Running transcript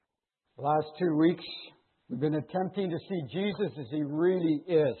The last 2 weeks, we've been attempting to see Jesus as He really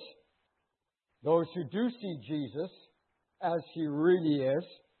is. Those who do see Jesus as He really is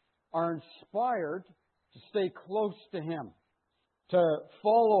are inspired to stay close to Him, to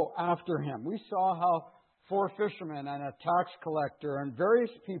follow after Him. We saw how 4 fishermen and a tax collector and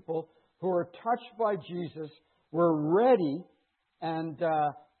various people who were touched by Jesus were ready and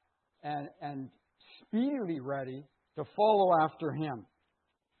speedily ready to follow after Him.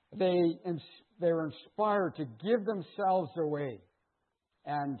 They were inspired to give themselves away.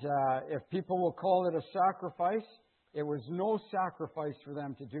 And if people will call it a sacrifice, it was no sacrifice for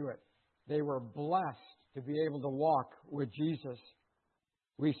them to do it. They were blessed to be able to walk with Jesus.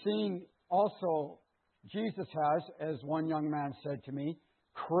 We've seen also, Jesus has, as one young man said to me,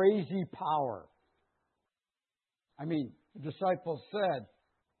 crazy power. I mean, the disciples said,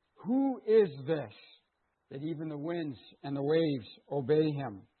 "Who is this that even the winds and the waves obey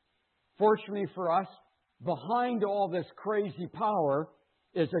Him?" Fortunately for us, behind all this crazy power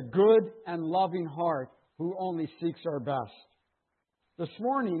is a good and loving heart who only seeks our best. This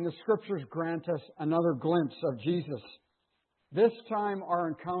morning, the Scriptures grant us another glimpse of Jesus. This time, our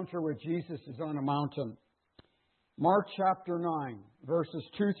encounter with Jesus is on a mountain. Mark chapter 9, verses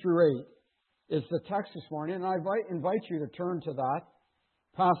 2 through 8 is the text this morning, and I invite you to turn to that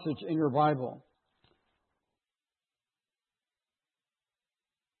passage in your Bible.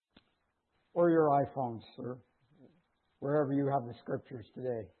 Or your iPhones, or wherever you have the Scriptures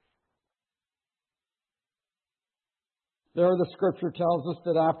today. There the Scripture tells us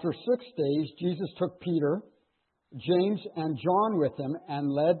that after 6 days, Jesus took Peter, James, and John with Him and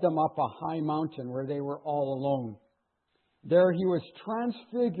led them up a high mountain where they were all alone. There He was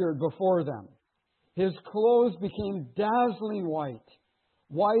transfigured before them. His clothes became dazzling white,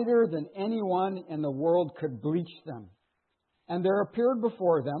 whiter than anyone in the world could bleach them. And there appeared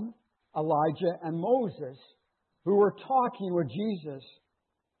before them Elijah and Moses, who were talking with Jesus.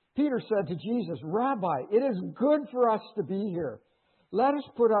 Peter said to Jesus, "Rabbi, it is good for us to be here. Let us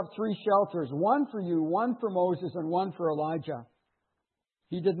put up 3 shelters, one for you, one for Moses, and one for Elijah."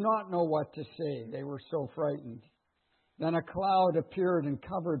 He did not know what to say. They were so frightened. Then a cloud appeared and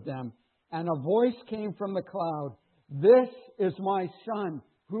covered them, and a voice came from the cloud, "This is my Son,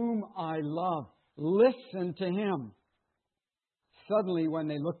 whom I love. Listen to Him." Suddenly, when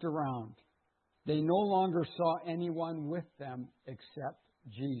they looked around, they no longer saw anyone with them except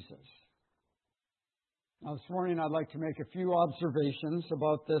Jesus. Now, this morning, I'd like to make a few observations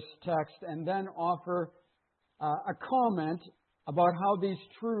about this text and then offer a comment about how these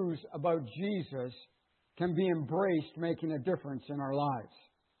truths about Jesus can be embraced, making a difference in our lives.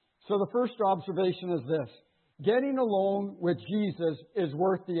 So the first observation is this: getting alone with Jesus is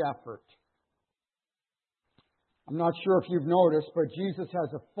worth the effort. I'm not sure if you've noticed, but Jesus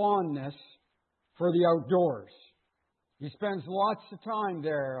has a fondness for the outdoors. He spends lots of time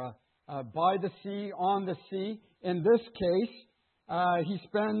there, by the sea, on the sea. In this case,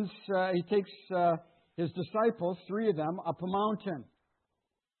 he takes His disciples, 3 of them, up a mountain.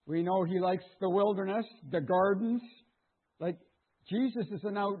 We know He likes the wilderness, the gardens. Like, Jesus is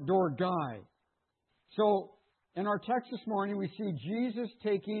an outdoor guy. So, in our text this morning, we see Jesus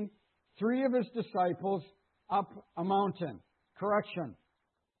taking 3 of His disciples up a mountain. Correction.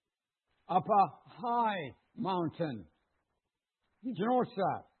 Up a high mountain. Did you notice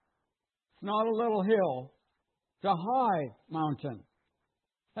that? It's not a little hill. It's a high mountain.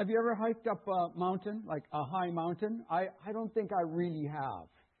 Have you ever hiked up a mountain, like a high mountain? I don't think I really have.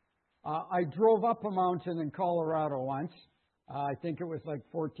 I drove up a mountain in Colorado once. I think it was like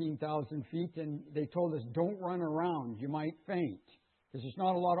 14,000 feet, and they told us, "Don't run around. You might faint," because there's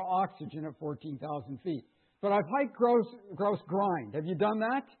not a lot of oxygen at 14,000 feet. But I've hiked Grouse Grind. Have you done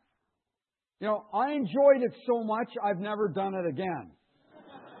that? You know, I enjoyed it so much, I've never done it again.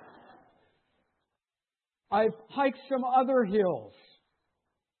 I've hiked some other hills,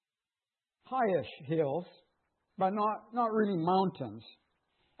 highish hills, but not really mountains.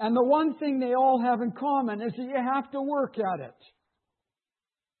 And the one thing they all have in common is that you have to work at it.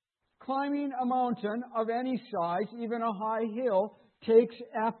 Climbing a mountain of any size, even a high hill, takes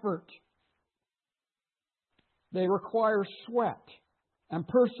effort. They require sweat and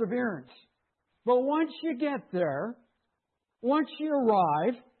perseverance. But once you get there, once you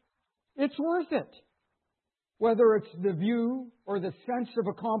arrive, it's worth it. Whether it's the view or the sense of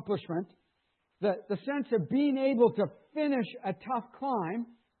accomplishment, the sense of being able to finish a tough climb,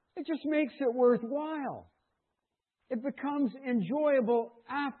 it just makes it worthwhile. It becomes enjoyable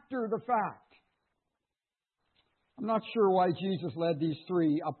after the fact. I'm not sure why Jesus led these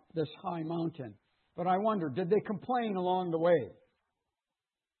 3 up this high mountain. But I wonder, did they complain along the way?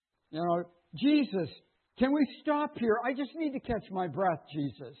 Jesus, can we stop here? I just need to catch my breath,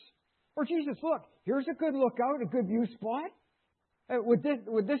 Jesus. Or Jesus, look, here's a good lookout, a good view spot. Would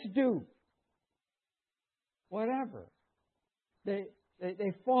this do? Whatever. They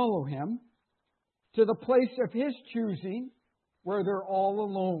follow him to the place of his choosing where they're all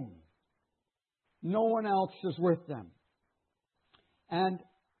alone. No one else is with them.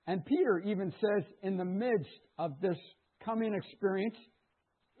 And Peter even says in the midst of this coming experience,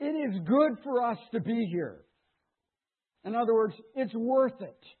 it is good for us to be here. In other words, it's worth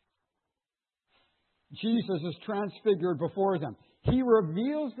it. Jesus is transfigured before them. He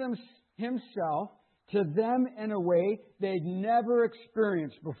reveals himself to them in a way they'd never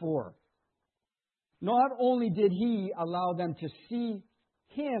experienced before. Not only did he allow them to see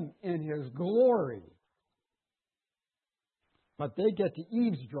him in his glory, but they get to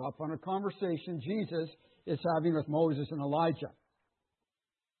eavesdrop on a conversation Jesus is having with Moses and Elijah.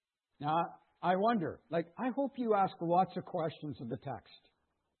 Now, I wonder, I hope you ask lots of questions of the text.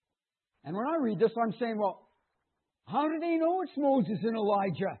 And when I read this, I'm saying, well, how do they know it's Moses and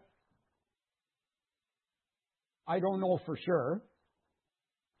Elijah? I don't know for sure.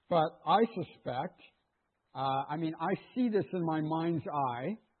 But I suspect, I see this in my mind's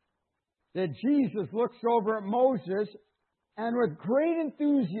eye, that Jesus looks over at Moses and with great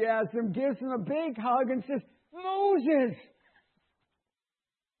enthusiasm gives him a big hug and says, Moses!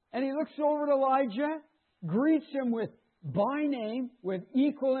 And he looks over at Elijah, greets him by name, with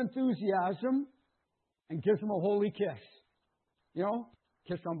equal enthusiasm, and gives him a holy kiss.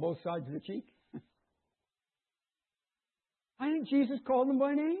 Kiss on both sides of the cheek. I think Jesus called them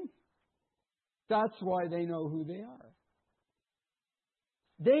by name. That's why they know who they are.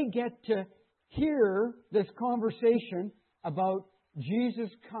 They get to hear this conversation about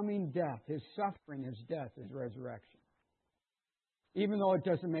Jesus' coming death, his suffering, his death, his resurrection. Even though it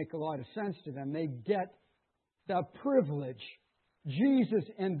doesn't make a lot of sense to them, they get the privilege. Jesus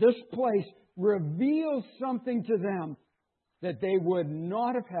in this place reveals something to them that they would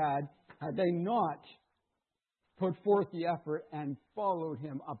not have had they not put forth the effort and followed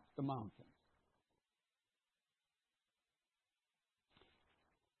him up the mountain.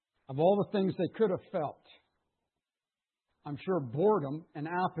 Of all the things they could have felt, I'm sure boredom and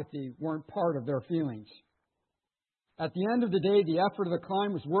apathy weren't part of their feelings. At the end of the day, the effort of the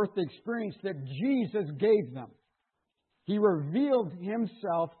climb was worth the experience that Jesus gave them. He revealed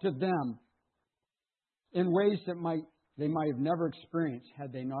himself to them in ways that they might have never experienced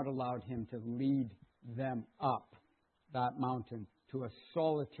had they not allowed him to lead them up that mountain to a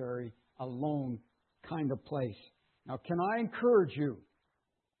solitary, alone kind of place. Now, can I encourage you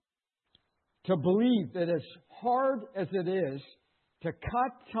to believe that as hard as it is to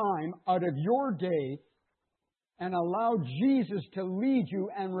cut time out of your day and allow Jesus to lead you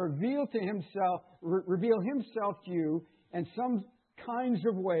and reveal himself to you in some kinds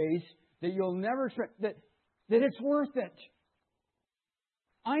of ways that you'll never expect, that it's worth it.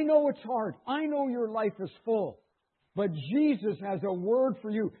 I know it's hard. I know your life is full. But Jesus has a word for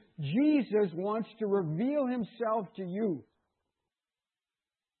you. Jesus wants to reveal himself to you.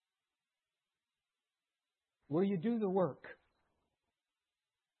 Will you do the work?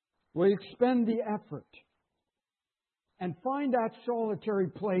 Will you expend the effort? And find that solitary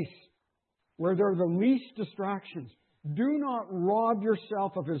place where there are the least distractions. Do not rob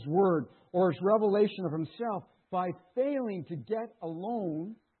yourself of his word or his revelation of himself by failing to get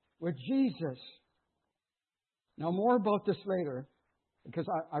alone with Jesus. Now, more about this later, because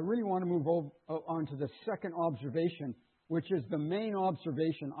I really want to move on to the second observation, which is the main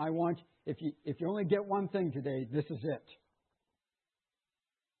observation I want. If you only get one thing today, this is it.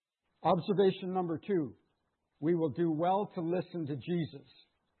 Observation number 2. We will do well to listen to Jesus.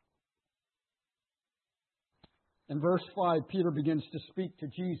 In verse 5, Peter begins to speak to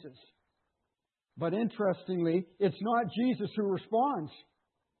Jesus. But interestingly, it's not Jesus who responds.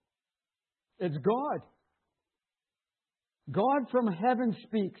 It's God. God from heaven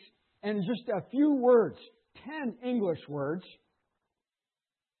speaks. And in just a few words, 10 English words,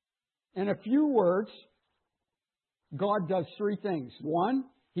 in a few words, God does 3 things. 1,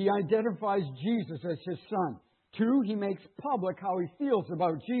 he identifies Jesus as his son. 2, he makes public how he feels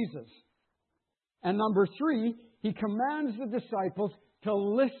about Jesus. And number 3, he commands the disciples to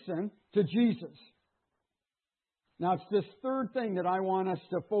listen to Jesus. Now, it's this third thing that I want us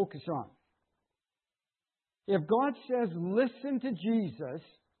to focus on. If God says, listen to Jesus,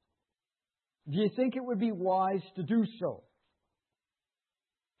 do you think it would be wise to do so?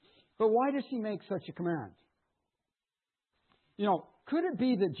 But why does he make such a command? Could it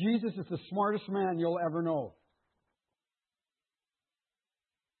be that Jesus is the smartest man you'll ever know?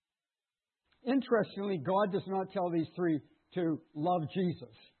 Interestingly, God does not tell these three to love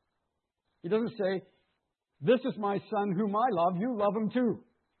Jesus. He doesn't say, "This is my son whom I love, you love him too."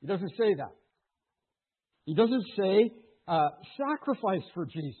 He doesn't say that. He doesn't say, sacrifice for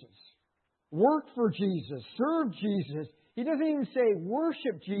Jesus, work for Jesus, serve Jesus. He doesn't even say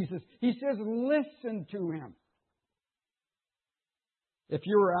worship Jesus. He says listen to him. If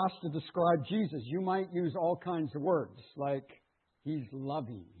you were asked to describe Jesus, you might use all kinds of words like he's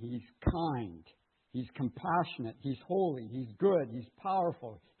loving, he's kind, he's compassionate, he's holy, he's good, he's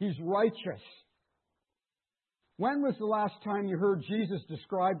powerful, he's righteous. When was the last time you heard Jesus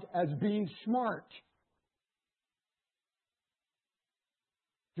described as being smart?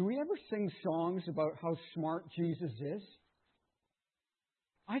 Do we ever sing songs about how smart Jesus is?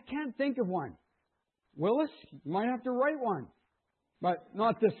 I can't think of one. Willis, you might have to write one. But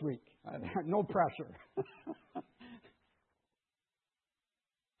not this week. No pressure.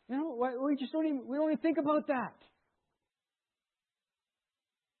 We just don't even think about that.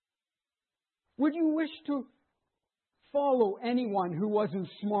 Would you wish to follow anyone who wasn't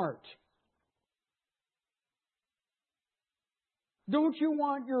smart? Don't you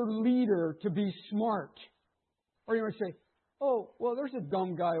want your leader to be smart? Or you might say, "Oh, well, there's a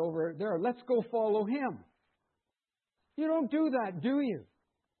dumb guy over there. Let's go follow him." You don't do that, do you?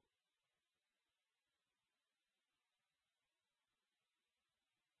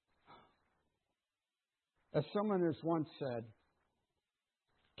 As someone has once said,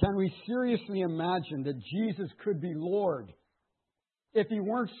 can we seriously imagine that Jesus could be Lord if he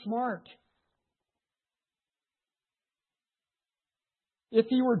weren't smart? If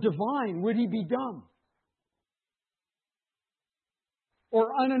he were divine, would he be dumb? Or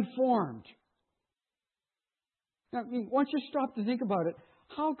uninformed? Now, once you stop to think about it,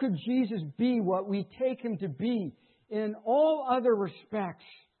 how could Jesus be what we take him to be in all other respects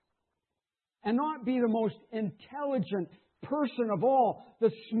and not be the most intelligent person of all,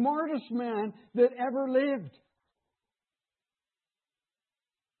 the smartest man that ever lived?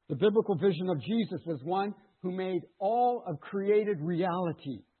 The biblical vision of Jesus was one who made all of created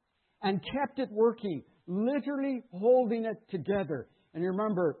reality and kept it working, literally holding it together. And you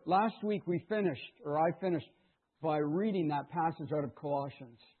remember, last week I finished by reading that passage out of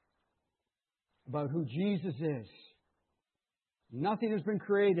Colossians about who Jesus is. Nothing has been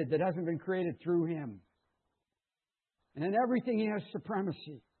created that hasn't been created through him. And in everything he has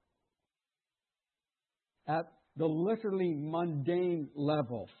supremacy. At the literally mundane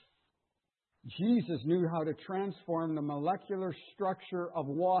level, Jesus knew how to transform the molecular structure of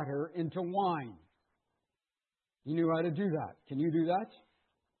water into wine. He knew how to do that. Can you do that?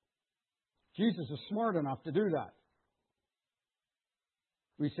 Jesus is smart enough to do that.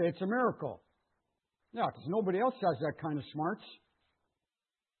 We say it's a miracle. Yeah, because nobody else has that kind of smarts.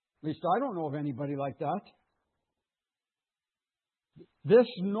 At least I don't know of anybody like that. This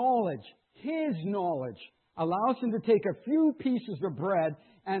knowledge, his knowledge, allows him to take a few pieces of bread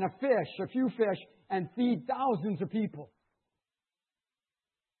and a few fish, and feed thousands of people.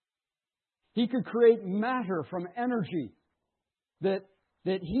 He could create matter from energy that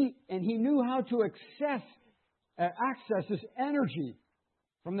he knew how to access this energy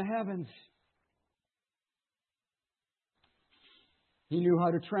from the heavens. He knew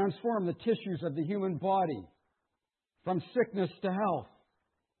how to transform the tissues of the human body from sickness to health,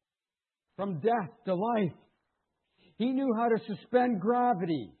 from death to life. He knew how to suspend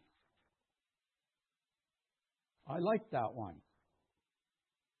gravity. I like that one.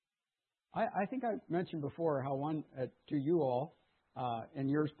 I think I mentioned before how to you all in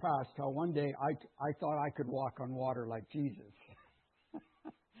years past, how one day I thought I could walk on water like Jesus.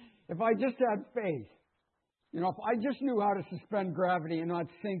 If I just had faith. If I just knew how to suspend gravity and not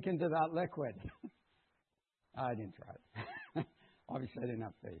sink into that liquid. I didn't try it. Obviously, I didn't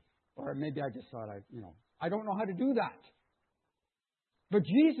have faith. Or maybe I just thought I don't know how to do that. But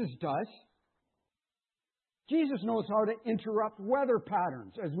Jesus does. Jesus knows how to interrupt weather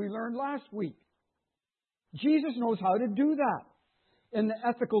patterns, as we learned last week. Jesus knows how to do that. In the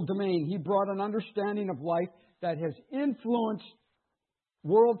ethical domain, he brought an understanding of life that has influenced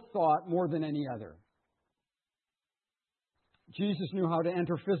world thought more than any other. Jesus knew how to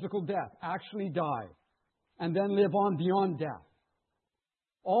enter physical death, actually die, and then live on beyond death.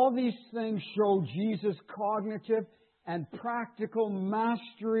 All these things show Jesus' cognitive and practical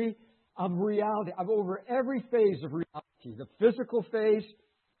mastery of reality, of over every phase of reality. The physical phase,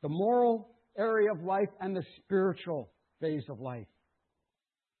 the moral area of life, and the spiritual phase of life.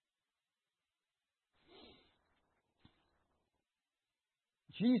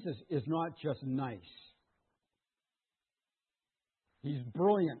 Jesus is not just nice. He's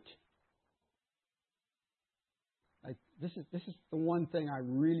brilliant. this is the one thing I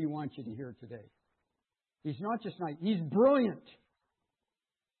really want you to hear today. He's not just nice, he's brilliant.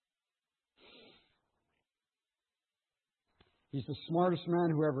 He's the smartest man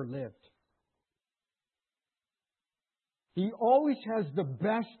who ever lived. He always has the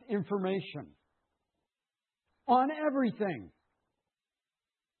best information on everything.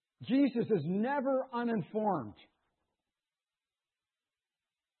 Jesus is never uninformed.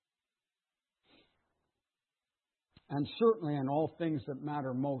 And certainly in all things that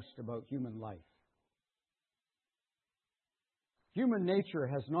matter most about human life. Human nature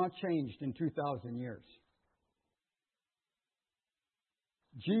has not changed in 2,000 years.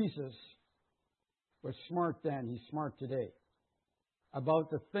 Jesus was smart then, he's smart today, about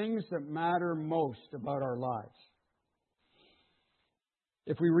the things that matter most about our lives.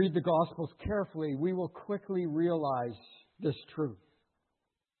 If we read the Gospels carefully, we will quickly realize this truth.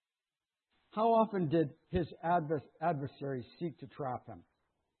 How often did his adversaries seek to trap him?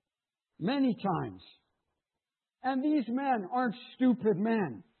 Many times. And these men aren't stupid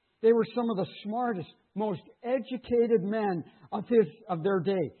men. They were some of the smartest, most educated men of their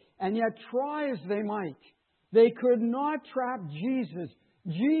day. And yet, try as they might, they could not trap Jesus.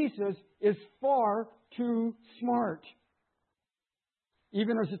 Jesus is far too smart.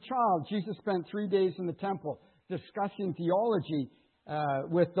 Even as a child, Jesus spent 3 days in the temple discussing theology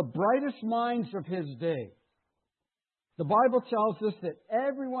with the brightest minds of his day. The Bible tells us that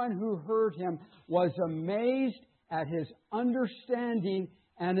everyone who heard him was amazed at his understanding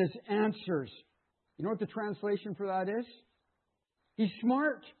and his answers. You know what the translation for that is? He's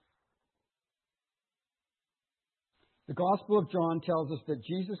smart. The Gospel of John tells us that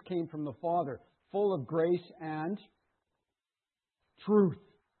Jesus came from the Father, full of grace and truth.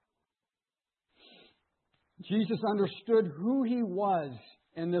 Jesus understood who he was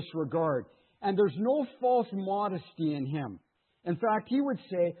in this regard. And there's no false modesty in him. In fact, he would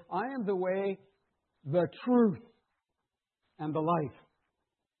say, I am the way, the truth, and the life.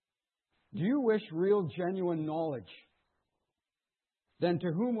 Do you wish real, genuine knowledge? Then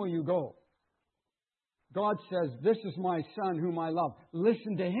to whom will you go? God says, this is my Son whom I love.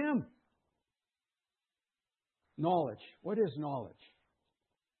 Listen to him. Knowledge. What is knowledge?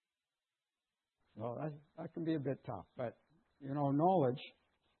 Well, that can be a bit tough. But, knowledge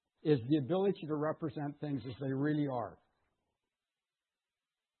is the ability to represent things as they really are.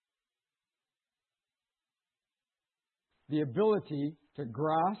 The ability to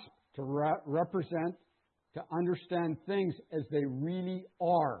grasp, to represent, to understand things as they really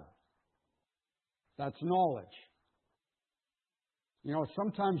are. That's knowledge.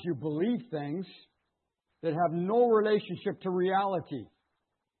 Sometimes you believe things that have no relationship to reality.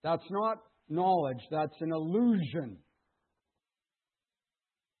 That's not knowledge, that's an illusion.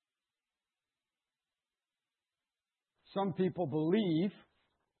 Some people believe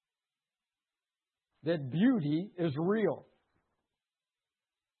that beauty is real.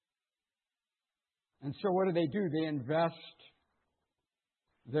 And so what do? They invest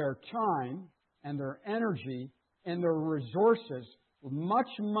their time and their energy and their resources, much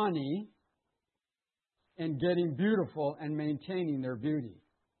money, in getting beautiful and maintaining their beauty.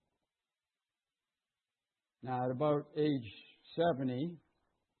 Now, at about age 70,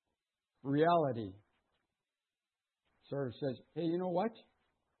 reality sort of says, hey, you know what?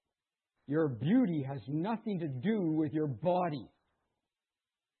 Your beauty has nothing to do with your body.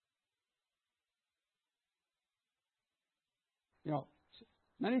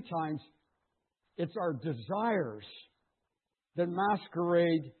 Many times it's our desires that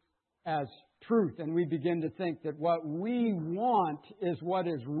masquerade as truth, and we begin to think that what we want is what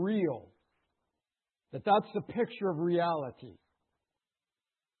is real. That's the picture of reality.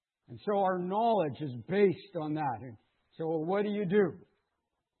 And so our knowledge is based on that. And so what do?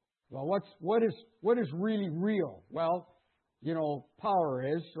 Well, what is really real? Well, power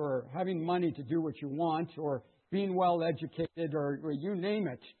is, or having money to do what you want, or being well educated, or you name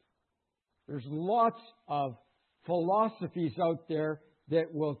it. There's lots of philosophies out there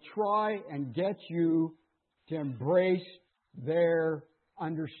that will try and get you to embrace their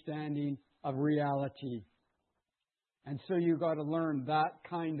understanding of reality. And so you've got to learn that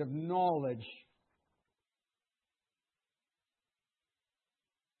kind of knowledge.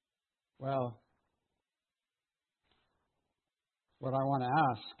 Well, what I want to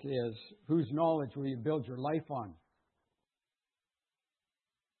ask is, whose knowledge will you build your life on?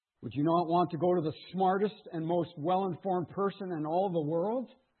 Would you not want to go to the smartest and most well-informed person in all the world?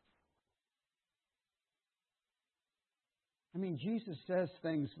 Jesus says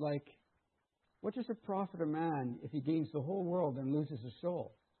things like, what does it profit a man if he gains the whole world and loses his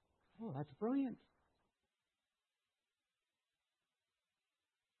soul? Oh, that's brilliant.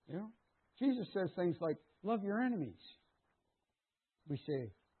 You know? Jesus says things like, love your enemies. We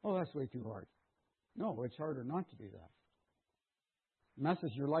say, oh, that's way too hard. No, it's harder not to do that. It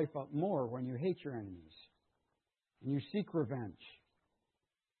messes your life up more when you hate your enemies and you seek revenge.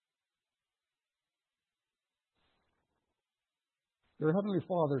 Your Heavenly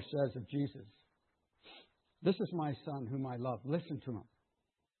Father says of Jesus, this is my Son whom I love. Listen to him.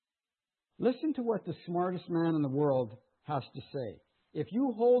 Listen to what the smartest man in the world has to say. If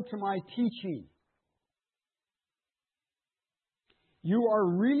you hold to my teaching, you are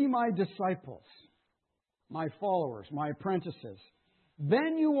really my disciples, my followers, my apprentices.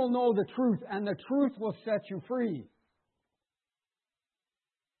 Then you will know the truth, and the truth will set you free.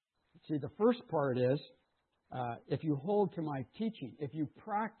 See, the first part is, if you hold to my teaching, if you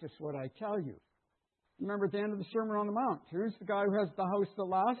practice what I tell you. Remember at the end of the Sermon on the Mount, who's the guy who has the house that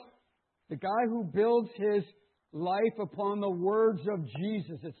lasts? The guy who builds his life upon the words of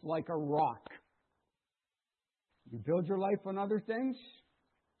Jesus. It's like a rock. You build your life on other things?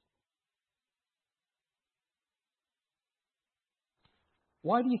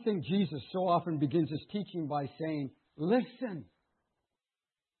 Why do you think Jesus so often begins his teaching by saying, listen?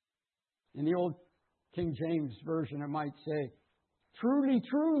 In the old King James Version, it might say, truly,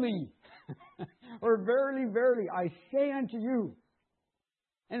 truly, or verily, verily, I say unto you.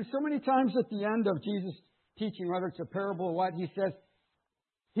 And so many times at the end of Jesus' teaching, whether it's a parable or what, he says,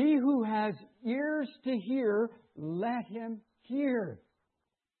 he who has ears to hear, let him hear.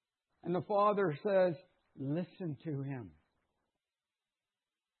 And the Father says, listen to him.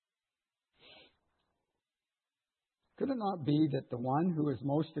 Could it not be that the one who is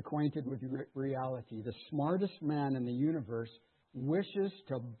most acquainted with reality, the smartest man in the universe, wishes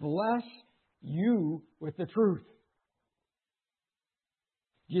to bless you with the truth?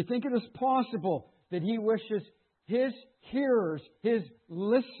 Do you think it is possible that he wishes his hearers, his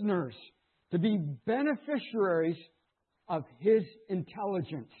listeners, to be beneficiaries of his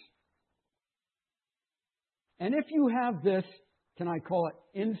intelligence? And if you have this, can I call it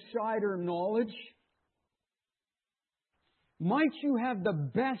insider knowledge? Might you have the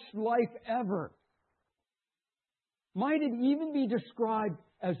best life ever? Might it even be described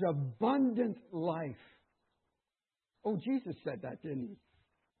as abundant life? Oh, Jesus said that, didn't he?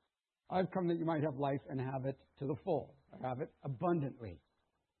 I've come that you might have life and have it to the full. Have it abundantly.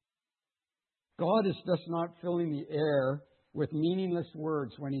 God is just not filling the air with meaningless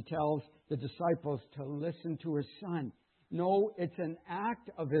words when he tells the disciples to listen to his Son. No, it's an act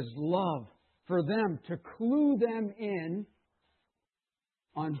of his love for them to clue them in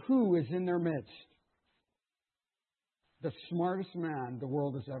on who is in their midst. The smartest man the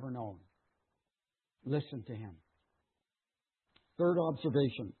world has ever known. Listen to him. Third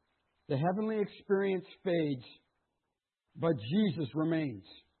observation. The heavenly experience fades, but Jesus remains.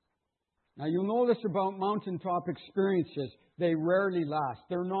 Now you'll know this about mountaintop experiences. They rarely last.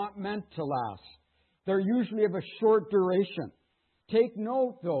 They're not meant to last. They're usually of a short duration. Take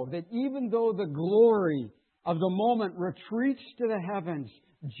note, though, that even though the glory of the moment retreats to the heavens,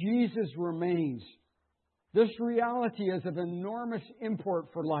 Jesus remains. This reality is of enormous import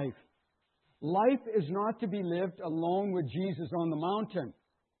for life. Life is not to be lived alone with Jesus on the mountain.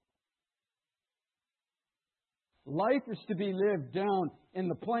 Life is to be lived down in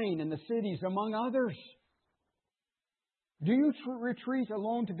the plain, in the cities, among others. Do you retreat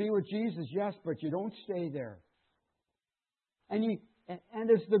alone to be with Jesus? Yes, but you don't stay there. And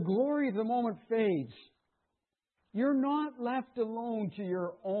as the glory of the moment fades, you're not left alone to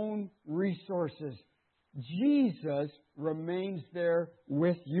your own resources. Jesus remains there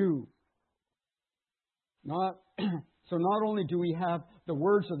with you. So not only do we have the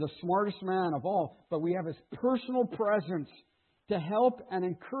words of the smartest man of all, but we have his personal presence to help and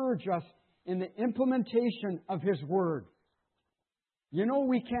encourage us in the implementation of his word. You know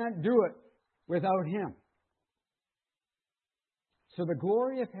we can't do it without him. So the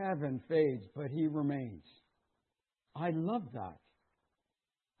glory of heaven fades, but he remains. I love that.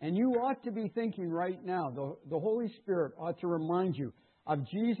 And you ought to be thinking right now, the Holy Spirit ought to remind you of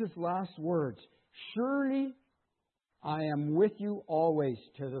Jesus' last words. Surely I am with you always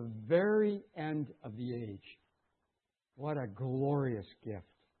to the very end of the age. What a glorious gift.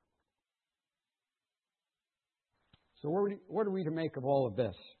 So what are we to make of all of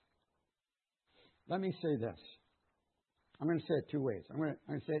this? Let me say this. I'm going to say it two ways. I'm going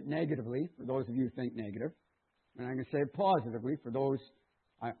to say it negatively for those of you who think negative. And I'm going to say it positively for those,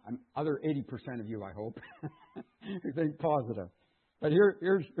 other 80% of you, I hope, who think positive. But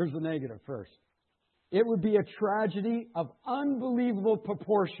here's the negative first. It would be a tragedy of unbelievable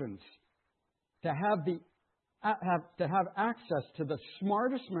proportions to have the have access to the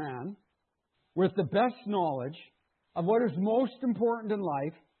smartest man with the best knowledge of what is most important in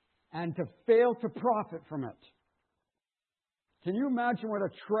life and to fail to profit from it. Can you imagine what a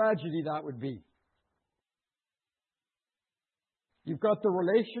tragedy that would be? You've got the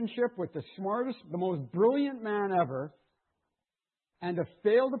relationship with the smartest, the most brilliant man ever, and to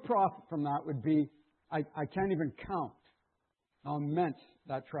fail to profit from that would be, I can't even count how immense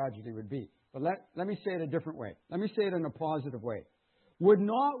that tragedy would be. But let me say it a different way. Let me say it in a positive way. Would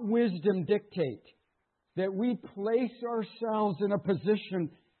not wisdom dictate that we place ourselves in a position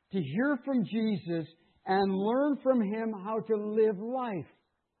to hear from Jesus and learn from Him how to live life?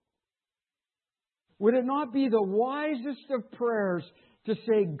 Would it not be the wisest of prayers to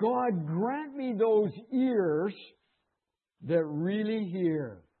say, God, grant me those ears that really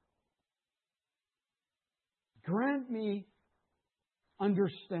hear? Grant me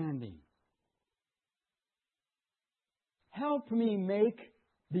understanding. Help me make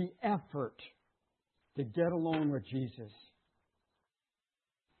the effort to get alone with Jesus.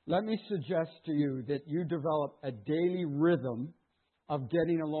 Let me suggest to you that you develop a daily rhythm of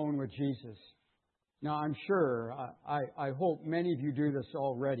getting alone with Jesus. Now, I'm sure, I hope many of you do this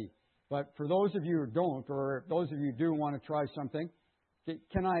already. But for those of you who don't, or those of you who do want to try something,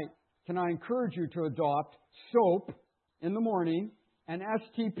 can I encourage you to adopt SOAP in the morning and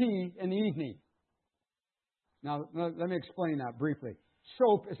STP in the evening? Now, let me explain that briefly.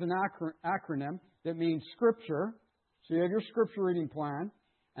 SOAP is an acronym that means Scripture. So you have your Scripture reading plan.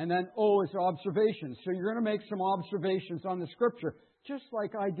 And then O is observations. So you're going to make some observations on the Scripture, just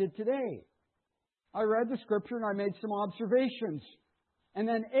like I did today. I read the Scripture and I made some observations. And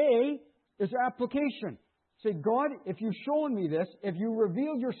then A is application. Say, God, if you've shown me this, if you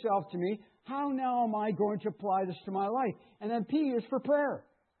revealed yourself to me, how now am I going to apply this to my life? And then P is for prayer.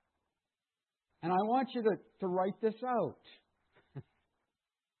 And I want you to write this out.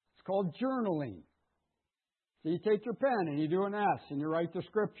 It's called journaling. So you take your pen and you do an S and you write the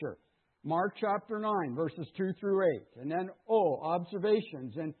Scripture. Mark chapter 9, verses 2 through 8. And then O,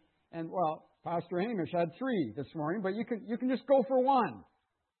 observations. And well, Pastor Hamish had 3 this morning, but you can just go for 1.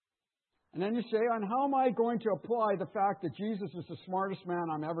 And then you say, on how am I going to apply the fact that Jesus is the smartest man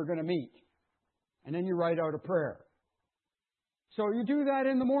I'm ever going to meet? And then you write out a prayer. So you do that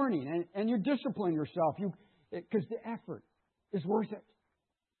in the morning, and you discipline yourself, because the effort is worth it.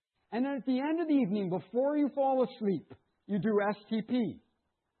 And then at the end of the evening, before you fall asleep, you do STP.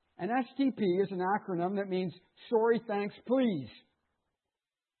 And STP is an acronym that means sorry, thanks, please.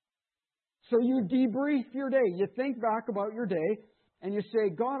 So you debrief your day. You think back about your day, and you say,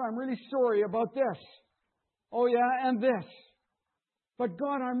 God, I'm really sorry about this. Oh yeah, and this. But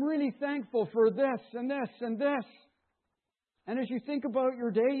God, I'm really thankful for this, and this, and this. And as you think about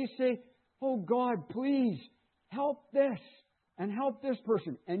your day, you say, oh God, please help this and help this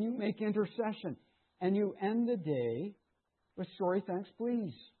person. And you make intercession. And you end the day with sorry, thanks,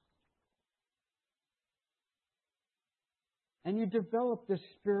 please. And you develop this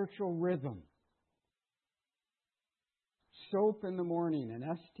spiritual rhythm. SOAP in the morning and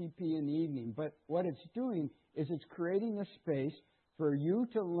STP in the evening. But what it's doing is it's creating a space for you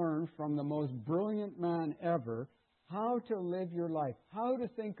to learn from the most brilliant man ever how to live your life, how to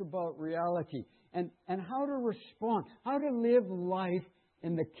think about reality, and how to respond, how to live life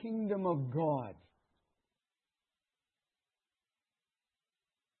in the kingdom of God.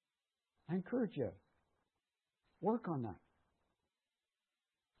 I encourage you, work on that.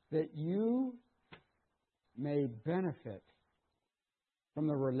 That you may benefit from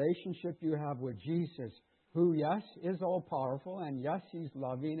the relationship you have with Jesus, who, yes, is all-powerful, and yes, He's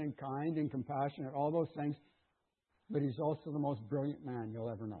loving and kind and compassionate, all those things, but He's also the most brilliant man you'll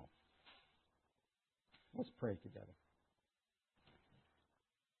ever know. Let's pray together.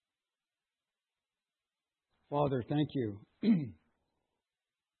 Father, thank you.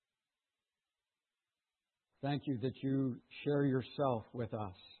 Thank you that you share yourself with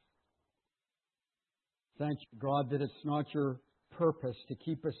us. Thank you, God, that it's not your purpose to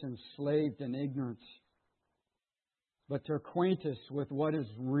keep us enslaved in ignorance, but to acquaint us with what is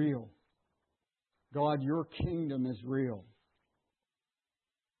real. God, your kingdom is real.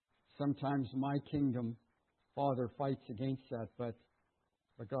 Sometimes my kingdom, Father, fights against that, but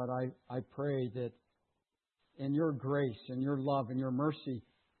God, I pray that in your grace and your love and your mercy,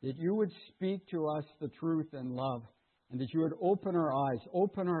 that you would speak to us the truth in love, and that you would open our eyes,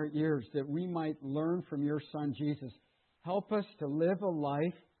 open our ears, that we might learn from your Son, Jesus. Help us to live a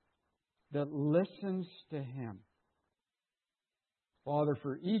life that listens to Him. Father,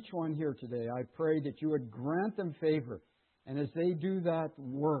 for each one here today, I pray that you would grant them favor. And as they do that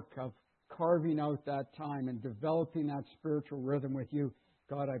work of carving out that time and developing that spiritual rhythm with you.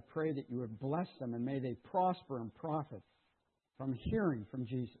 God, I pray that you would bless them and may they prosper and profit from hearing from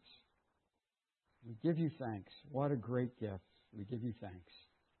Jesus. We give you thanks. What a great gift. We give you thanks.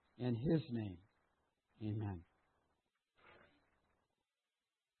 In His name, amen.